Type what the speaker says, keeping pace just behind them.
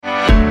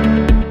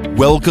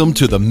Welcome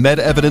to the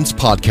MedEvidence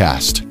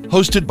Podcast,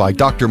 hosted by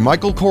Dr.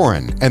 Michael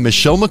Koren and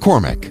Michelle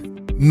McCormick.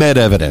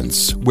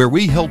 MedEvidence, where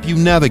we help you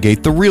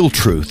navigate the real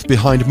truth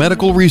behind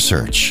medical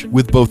research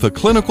with both a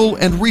clinical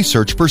and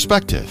research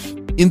perspective.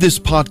 In this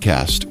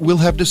podcast, we'll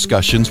have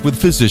discussions with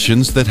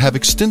physicians that have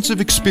extensive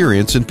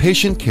experience in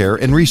patient care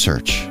and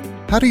research.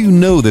 How do you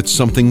know that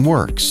something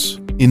works?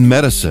 In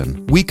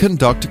medicine, we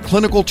conduct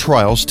clinical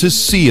trials to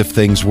see if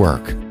things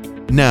work.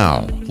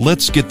 Now,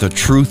 let's get the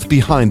truth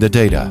behind the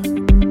data.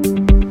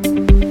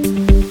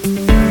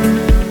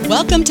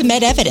 Welcome to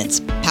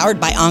MedEvidence, powered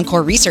by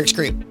Encore Research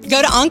Group.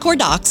 Go to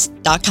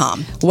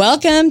EncoreDocs.com.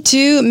 Welcome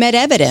to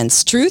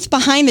MedEvidence, truth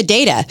behind the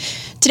data.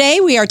 Today,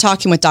 we are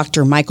talking with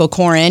Dr. Michael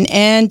Koren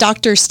and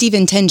Dr.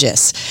 Stephen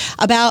Tengis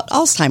about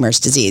Alzheimer's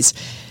disease.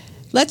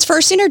 Let's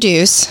first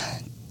introduce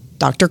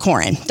Dr.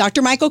 Koren.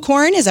 Dr. Michael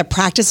Koren is a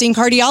practicing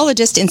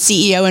cardiologist and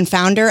CEO and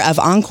founder of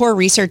Encore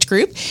Research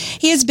Group.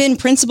 He has been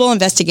principal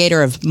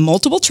investigator of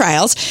multiple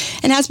trials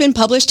and has been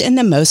published in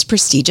the most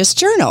prestigious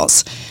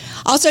journals.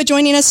 Also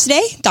joining us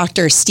today,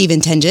 Dr. Stephen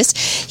Tengis.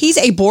 He's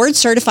a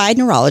board-certified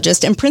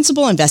neurologist and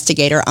principal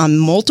investigator on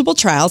multiple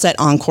trials at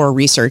Encore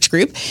Research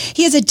Group.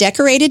 He is a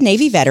decorated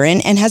Navy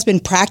veteran and has been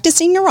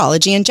practicing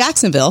neurology in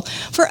Jacksonville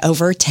for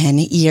over 10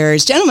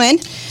 years. Gentlemen,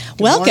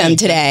 welcome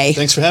today.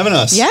 Thanks for having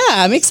us. Yeah,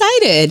 I'm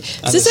excited.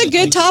 This is a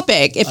good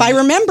topic. If I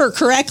remember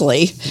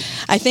correctly,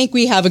 I think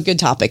we have a good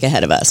topic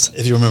ahead of us.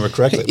 If you remember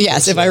correctly.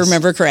 Yes, if I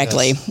remember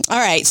correctly. Yes. All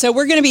right, so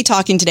we're going to be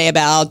talking today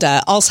about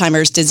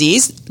Alzheimer's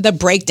disease, the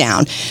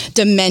breakdown,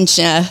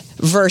 dementia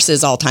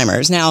versus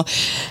Alzheimer's. Now,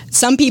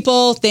 some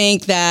people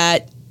think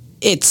that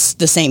it's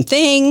the same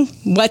thing.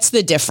 What's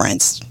the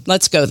difference?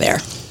 Let's go there.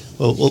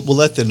 Well, we'll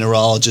let the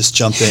neurologist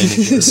jump in and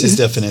give us his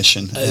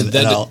definition, and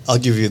I'll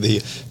give you the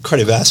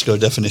cardiovascular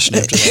definition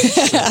after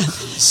that.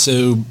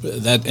 So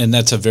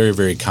that's a very,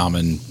 very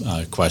common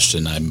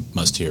question I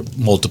must hear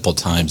multiple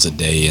times a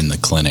day in the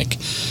clinic.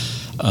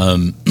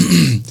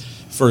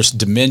 First,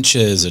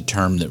 dementia is a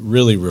term that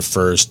really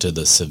refers to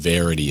the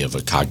severity of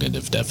a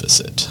cognitive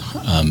deficit.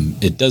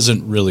 It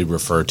doesn't really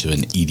refer to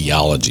an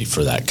etiology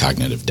for that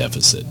cognitive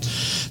deficit.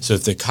 So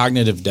if the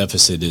cognitive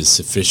deficit is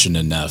sufficient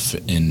enough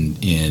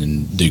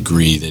in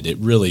degree that it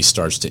really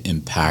starts to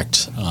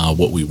impact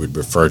what we would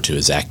refer to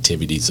as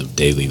activities of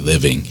daily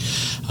living,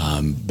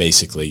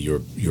 basically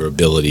your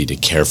ability to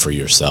care for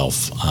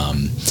yourself,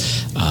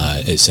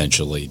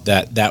 essentially,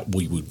 that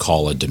we would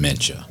call a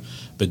dementia.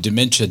 But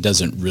dementia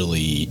doesn't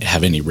really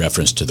have any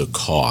reference to the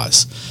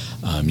cause.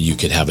 You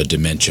could have a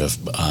dementia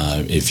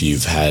if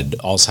you've had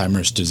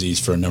Alzheimer's disease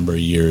for a number of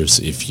years.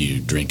 If you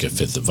drink a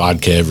fifth of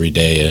vodka every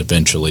day,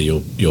 eventually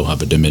you'll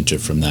have a dementia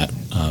from that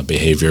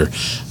behavior.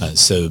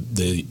 So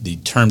the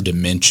term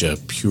dementia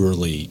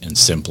purely and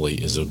simply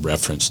is a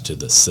reference to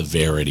the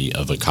severity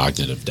of a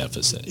cognitive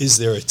deficit. Is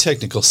there a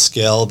technical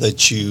scale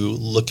that you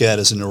look at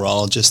as a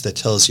neurologist that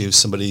tells you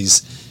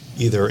somebody's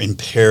either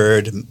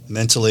impaired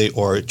mentally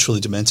or truly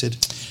demented?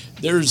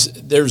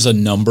 There's a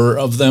number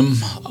of them,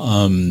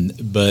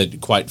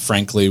 but quite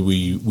frankly,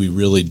 we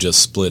really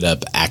just split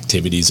up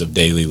activities of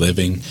daily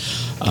living.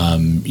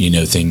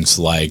 Things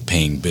like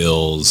paying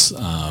bills,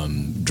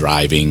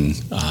 driving,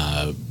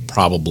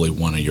 probably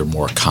one of your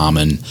more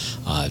common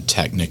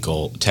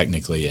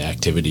technically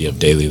activity of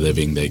daily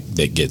living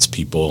that gets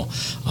people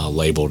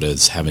labeled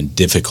as having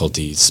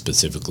difficulties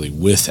specifically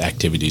with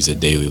activities of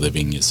daily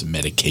living is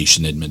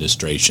medication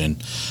administration.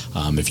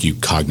 If you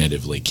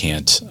cognitively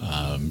can't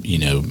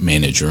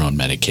manage your own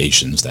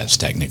medications, that's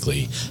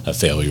technically a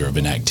failure of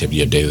an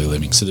activity of daily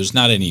living. So there's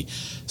not any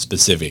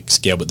specific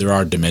scale, but there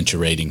are dementia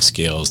rating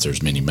scales,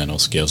 there's many mental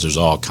scales, there's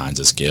all kinds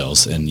of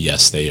scales, and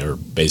yes, they are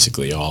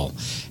basically all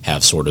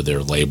have sort of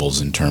their labels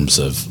in terms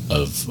of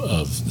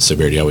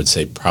severity. I would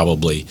say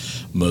probably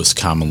most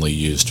commonly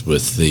used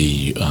with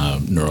the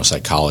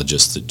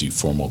neuropsychologists that do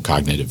formal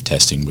cognitive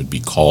testing would be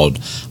called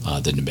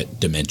the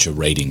dementia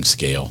rating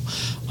scale,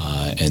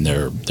 and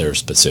there are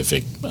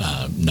specific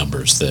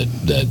numbers that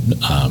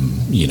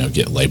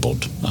get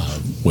labeled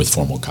with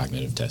formal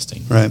cognitive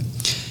testing. Right.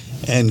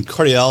 And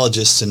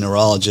cardiologists and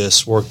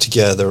neurologists work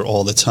together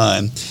all the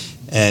time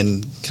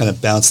and kind of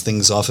bounce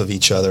things off of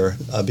each other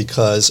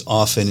because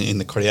often in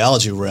the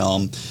cardiology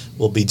realm,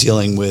 we'll be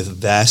dealing with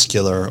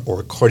vascular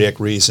or cardiac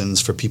reasons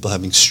for people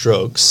having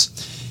strokes.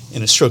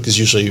 And a stroke is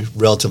usually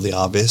relatively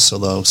obvious,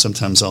 although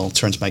sometimes I'll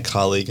turn to my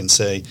colleague and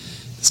say,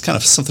 there's kind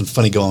of something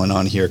funny going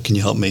on here. Can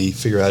you help me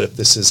figure out if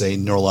this is a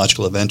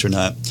neurological event or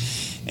not?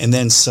 And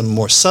then some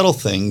more subtle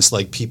things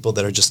like people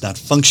that are just not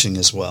functioning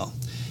as well,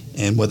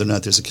 and whether or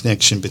not there's a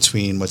connection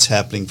between what's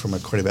happening from a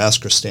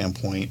cardiovascular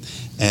standpoint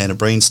and a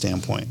brain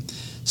standpoint.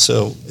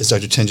 So, as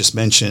Dr. Tengis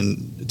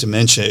mentioned,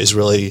 dementia is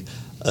really,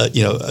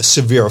 a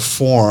severe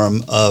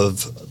form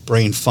of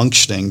brain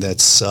functioning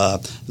that's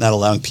not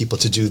allowing people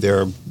to do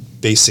their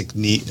basic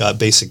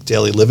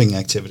daily living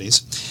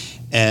activities.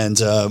 And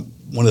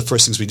one of the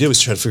first things we do is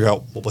try to figure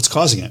out what's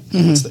causing it,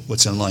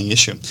 what's the underlying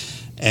issue.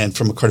 And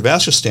from a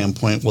cardiovascular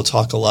standpoint, we'll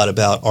talk a lot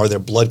about, are there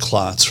blood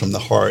clots from the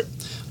heart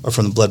or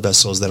from the blood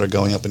vessels that are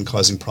going up and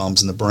causing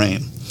problems in the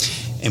brain?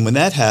 And when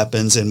that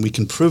happens, and we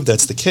can prove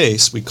that's the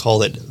case, we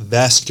call it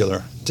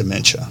vascular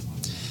dementia,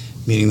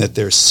 meaning that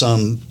there's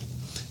some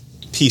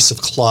piece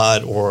of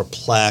clot or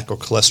plaque or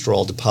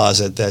cholesterol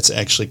deposit that's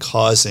actually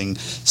causing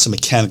some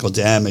mechanical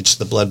damage to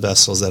the blood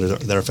vessels that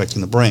are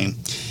affecting the brain.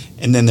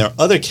 And then there are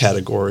other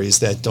categories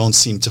that don't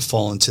seem to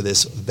fall into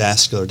this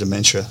vascular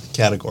dementia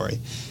category,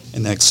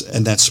 and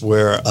that's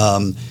where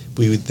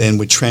we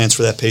would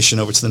transfer that patient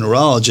over to the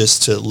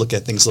neurologist to look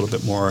at things a little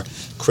bit more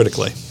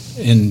critically.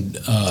 And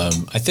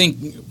I think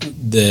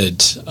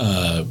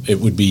that it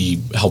would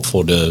be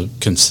helpful to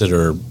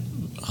consider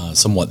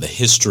somewhat the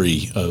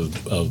history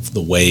of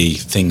the way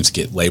things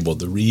get labeled.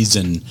 The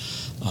reason,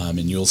 and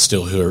you'll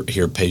still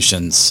hear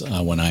patients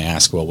when I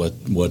ask, well,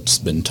 what's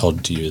been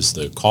told to you is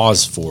the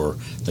cause for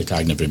the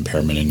cognitive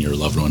impairment in your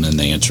loved one, and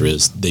the answer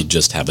is they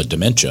just have a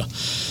dementia.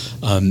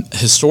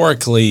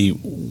 Historically,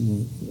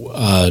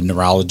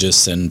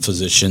 neurologists and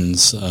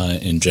physicians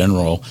in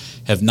general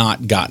have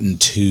not gotten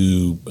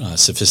too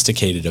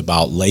sophisticated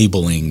about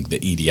labeling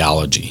the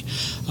etiology.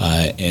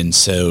 And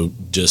so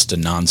just a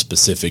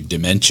nonspecific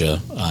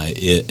dementia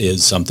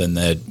is something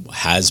that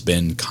has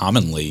been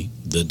commonly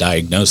the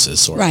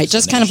diagnosis. Or right,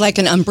 just kind of like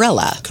an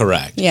umbrella.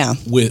 Correct. Yeah.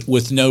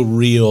 With no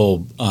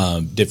real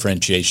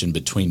differentiation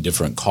between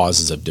different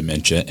causes of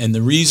dementia. And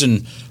the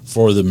reason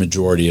for the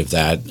majority of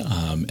that,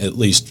 at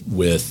least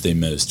with the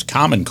most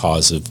common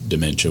cause of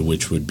dementia,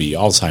 which would be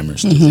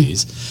Alzheimer's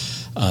disease,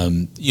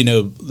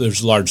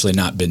 there's largely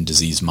not been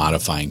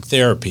disease-modifying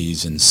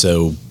therapies, and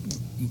so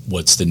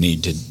what's the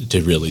need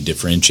to really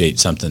differentiate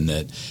something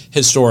that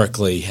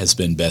historically has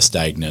been best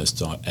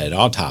diagnosed at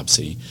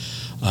autopsy?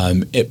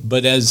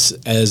 But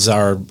as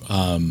our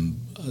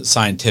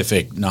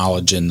scientific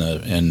knowledge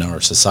in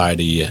our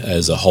society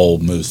as a whole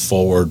moves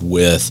forward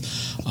with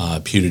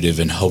putative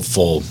and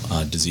hopeful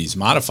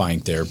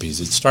disease-modifying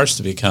therapies, it starts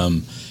to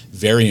become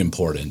very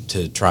important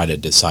to try to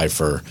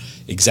decipher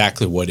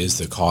exactly what is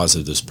the cause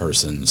of this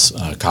person's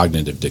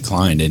cognitive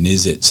decline, and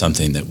is it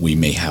something that we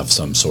may have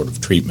some sort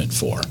of treatment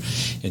for.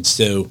 And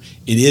so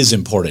it is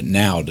important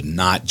now to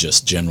not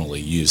just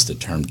generally use the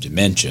term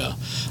dementia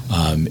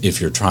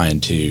if you're trying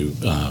to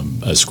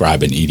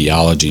ascribe an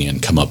etiology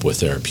and come up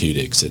with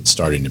therapeutics. It's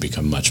starting to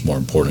become much more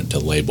important to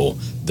label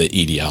the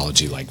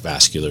etiology like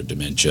vascular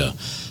dementia.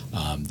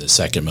 The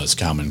second most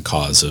common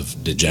cause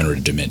of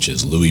degenerative dementia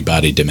is Lewy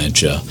body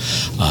dementia,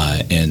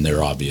 and there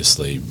are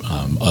obviously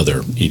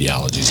other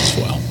etiologies as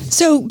well.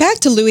 So back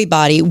to Lewy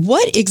body,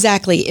 what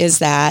exactly is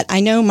that? I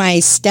know my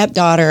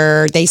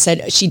stepdaughter, they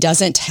said she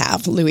doesn't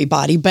have Lewy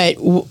body, but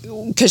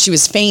because she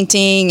was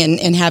fainting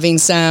and having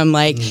some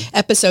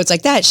episodes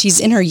like that, she's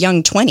in her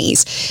young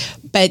 20s,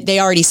 but they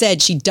already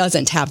said she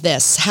doesn't have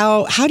this.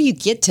 How do you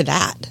get to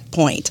that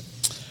point?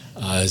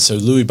 So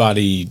Lewy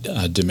body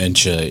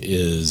dementia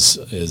is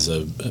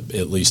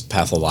at least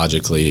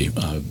pathologically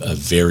a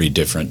very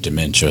different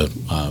dementia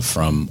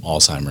from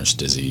Alzheimer's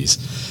disease.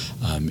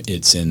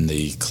 It's in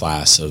the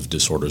class of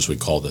disorders we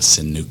call the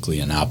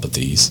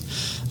synucleinopathies.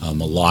 A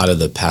lot of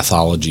the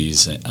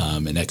pathologies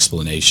and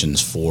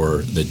explanations for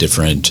the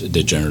different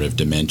degenerative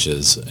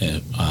dementias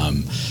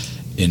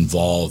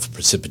involve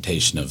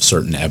precipitation of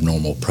certain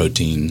abnormal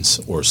proteins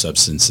or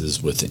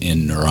substances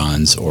within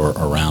neurons or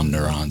around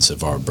neurons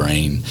of our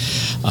brain.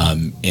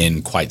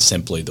 And quite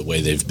simply, the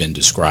way they've been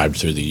described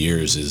through the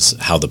years is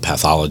how the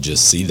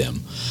pathologists see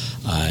them.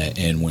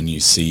 And when you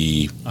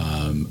see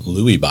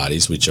Lewy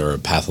bodies, which are a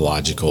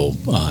pathological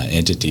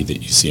entity that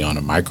you see on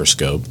a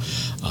microscope,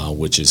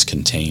 which is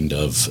contained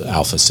of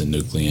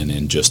alpha-synuclein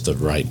in just the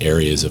right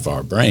areas of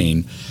our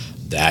brain,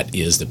 that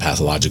is the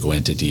pathological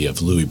entity of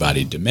Lewy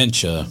body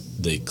dementia.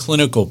 The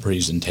clinical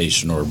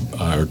presentation or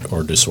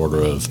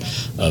disorder of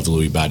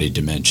Lewy body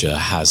dementia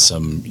has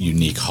some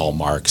unique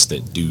hallmarks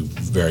that do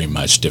very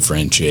much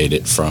differentiate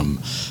it from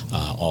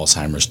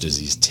Alzheimer's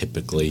disease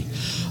typically.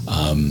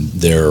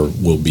 There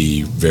will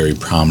be very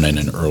prominent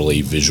and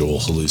early visual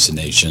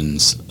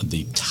hallucinations.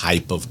 The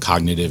type of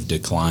cognitive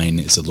decline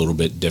is a little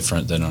bit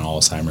different than an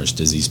Alzheimer's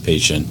disease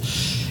patient.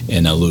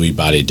 And a Lewy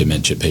body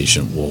dementia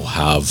patient will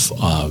have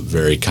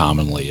very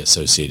commonly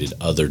associated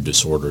other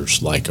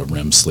disorders like a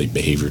REM sleep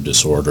behavior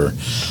disorder,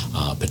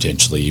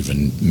 potentially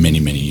even many,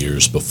 many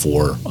years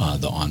before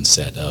the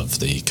onset of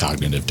the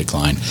cognitive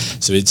decline.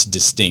 So it's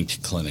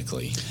distinct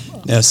clinically.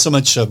 Now, so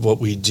much of what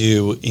we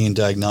do in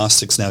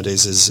diagnostics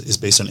nowadays is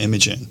based on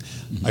imaging.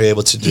 Mm-hmm. Are you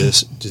able to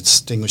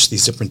distinguish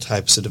these different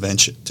types of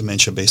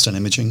dementia based on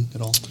imaging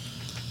at all?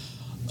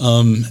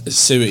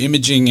 So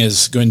imaging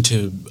is going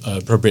to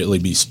appropriately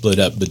be split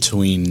up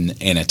between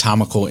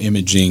anatomical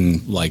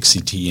imaging like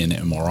CT and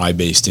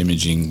MRI-based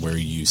imaging, where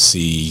you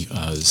see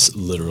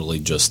literally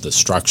just the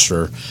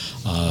structure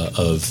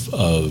of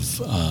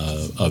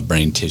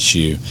brain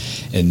tissue,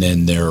 and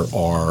then there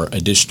are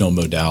additional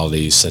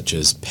modalities such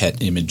as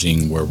PET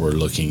imaging, where we're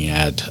looking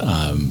at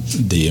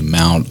the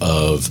amount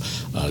of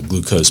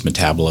glucose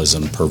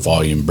metabolism per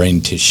volume brain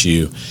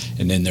tissue,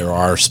 and then there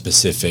are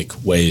specific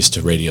ways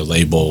to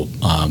radiolabel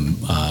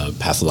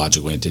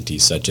pathological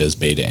entities such as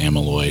beta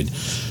amyloid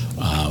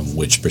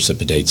which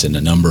precipitates in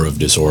a number of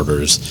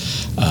disorders,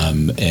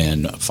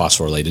 and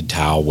phosphorylated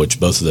tau, which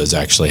both of those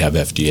actually have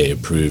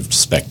FDA-approved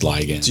SPECT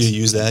ligands. Do you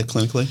use that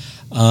clinically?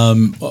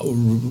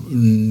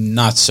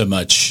 Not so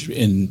much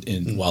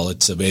while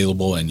it's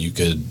available, and you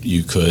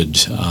could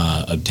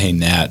obtain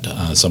that.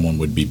 Someone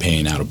would be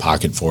paying out of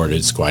pocket for it.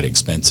 It's quite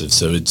expensive,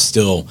 so it's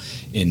still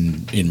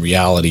in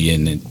reality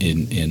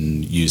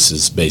in use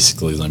is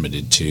basically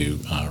limited to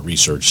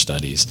research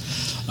studies.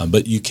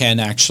 But you can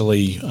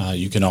actually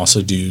you can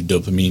also do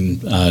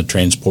dopamine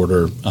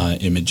transporter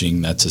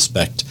imaging. That's a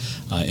SPECT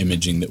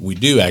imaging that we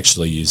do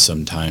actually use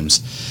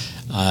sometimes.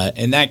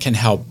 And that can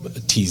help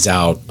tease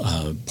out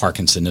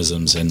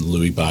Parkinsonisms, and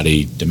Lewy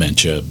body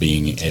dementia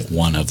being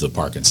one of the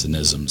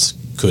Parkinsonisms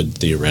could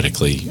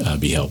theoretically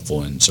be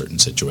helpful in certain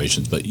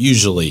situations, but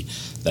usually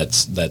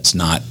that's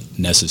not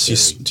necessary.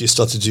 Do you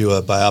still have to do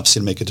a biopsy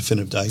to make a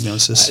definitive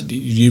diagnosis?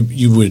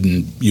 You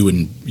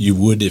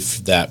would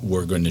if that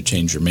were going to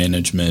change your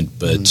management,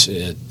 but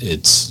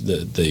it's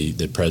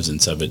the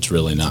presence of it's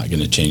really not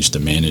going to change the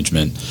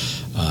management.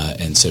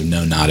 And so,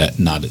 no, not at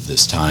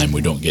this time.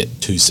 We don't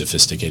get too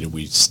sophisticated.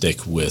 We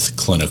stick with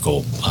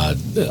clinical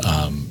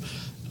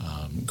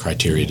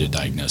criteria to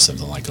diagnose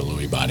something like a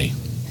Lewy body.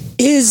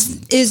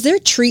 Is there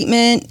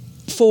treatment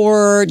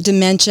for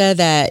dementia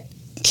that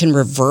can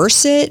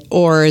reverse it,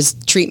 or is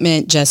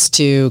treatment just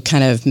to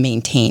kind of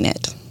maintain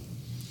it?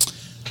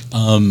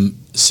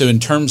 So in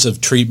terms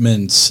of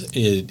treatments,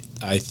 it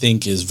I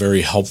think is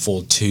very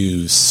helpful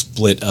to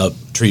split up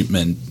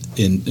treatment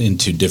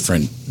into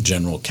different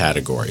general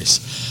categories.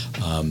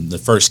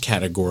 The first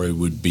category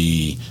would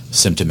be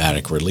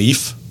symptomatic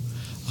relief,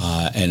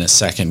 and a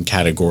second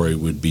category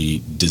would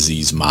be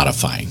disease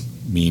modifying,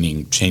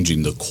 meaning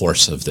changing the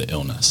course of the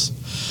illness.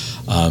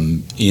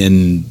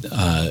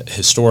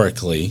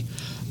 Historically,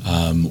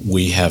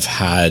 we have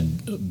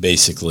had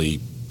basically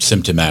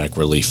symptomatic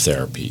relief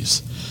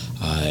therapies,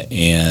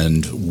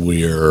 and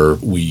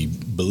we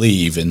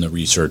believe in the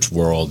research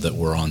world that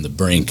we're on the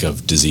brink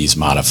of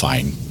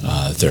disease-modifying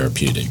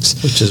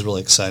therapeutics, which is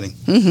really exciting.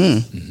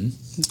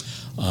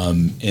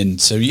 And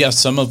so, yeah,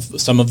 some of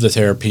the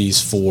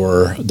therapies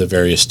for the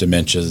various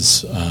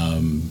dementias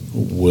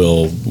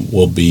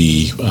will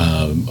be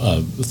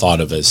thought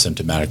of as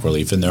symptomatic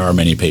relief, and there are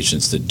many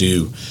patients that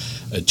do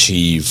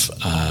achieve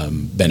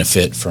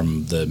benefit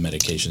from the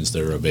medications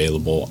that are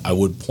available. I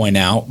would point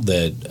out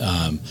that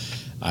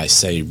I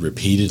say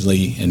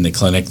repeatedly in the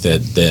clinic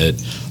that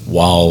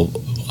while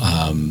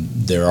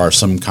there are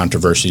some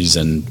controversies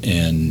and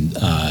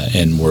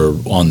we're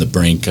on the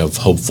brink of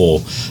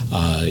hopeful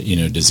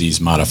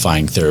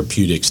disease-modifying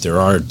therapeutics, there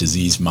are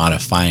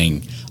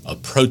disease-modifying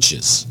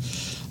approaches,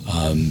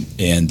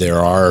 and there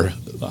are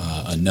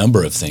a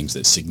number of things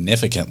that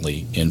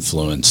significantly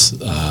influence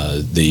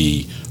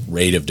the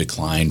rate of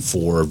decline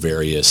for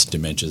various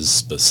dementias,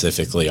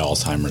 specifically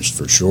Alzheimer's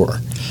for sure.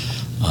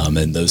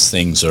 And those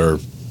things are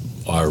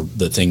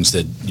the things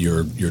that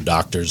your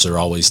doctors are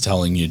always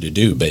telling you to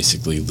do.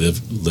 Basically,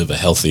 live a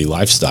healthy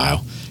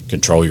lifestyle,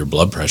 control your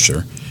blood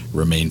pressure,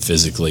 remain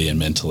physically and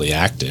mentally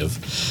active,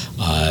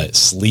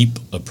 sleep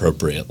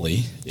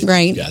appropriately. If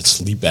you've got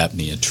sleep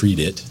apnea, treat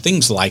it.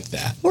 Things like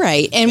that.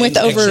 Right, and with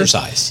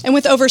exercise.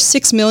 over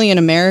 6 million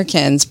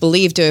Americans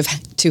believed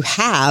to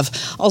have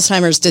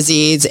Alzheimer's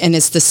disease, and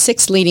it's the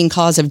 6th leading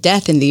cause of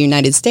death in the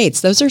United States.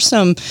 Those are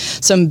some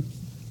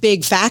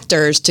big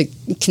factors to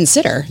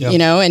consider,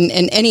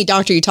 and any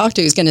doctor you talk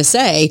to is going to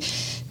say,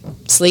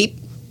 sleep,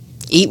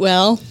 eat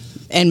well,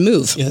 and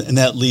move. Yeah, and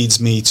that leads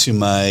me to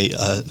my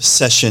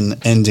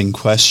session-ending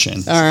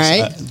question. All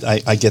right.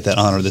 I get that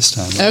honor this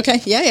time. Right?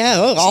 Okay, yeah.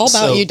 All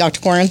about you,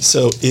 Dr. Koren.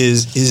 So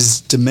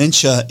is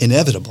dementia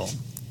inevitable?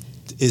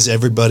 Is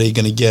everybody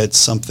going to get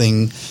some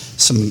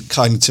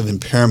cognitive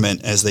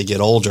impairment as they get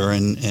older,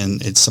 and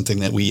it's something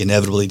that we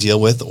inevitably deal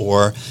with,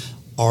 or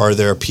are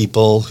there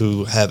people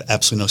who have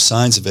absolutely no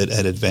signs of it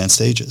at advanced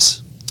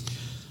ages?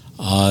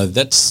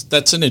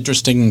 That's an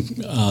interesting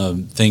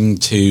thing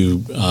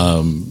to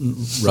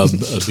rub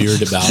a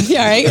beard about.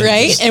 Yeah,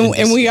 right.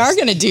 And we are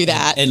going to do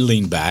that and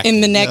lean back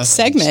in the next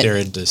segment. Stare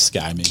at the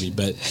sky, maybe.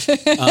 But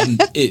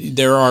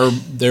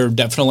there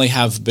definitely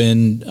have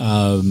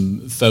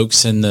been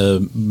folks in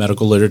the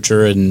medical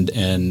literature and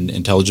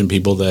intelligent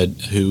people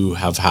who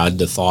have had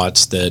the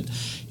thoughts that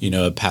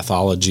a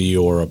pathology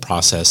or a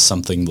process,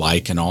 something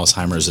like an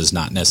Alzheimer's, is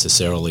not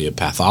necessarily a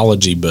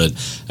pathology, but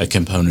a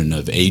component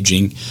of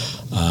aging.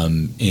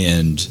 And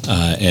in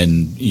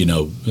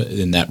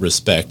that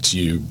respect,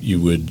 you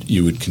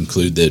would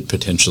conclude that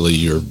potentially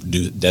you're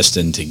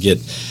destined to get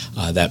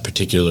that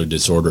particular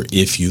disorder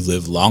if you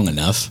live long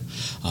enough.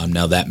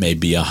 Now that may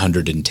be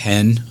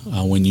 110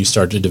 when you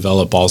start to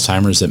develop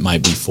Alzheimer's. It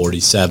might be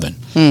 47,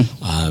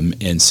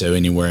 and so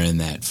anywhere in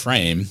that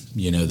frame,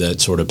 that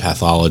sort of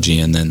pathology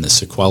and then the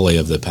sequelae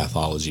of the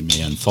pathology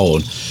may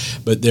unfold.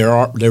 But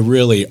there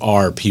really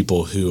are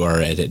people who are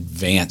at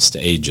advanced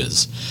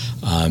ages,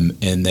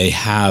 and they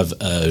have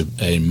a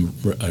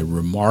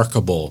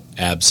remarkable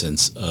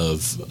absence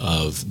of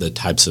the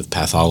types of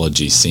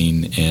pathology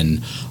seen in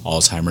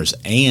Alzheimer's,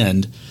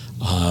 and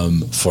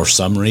for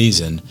some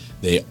reason,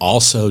 they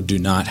also do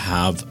not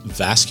have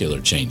vascular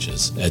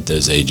changes at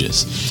those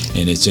ages.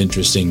 And it's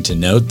interesting to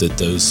note that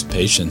those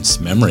patients'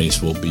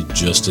 memories will be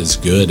just as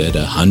good at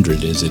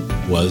 100 as it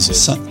was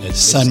at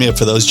Sign me up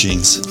for those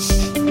genes.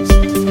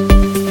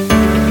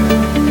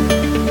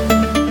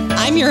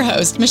 I'm your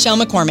host, Michelle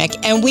McCormick,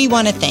 and we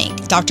want to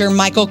thank Dr.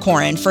 Michael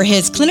Koren for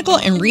his clinical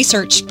and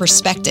research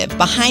perspective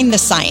behind the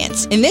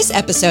science in this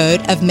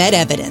episode of Med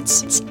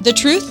Evidence, the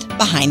truth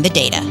behind the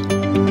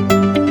data.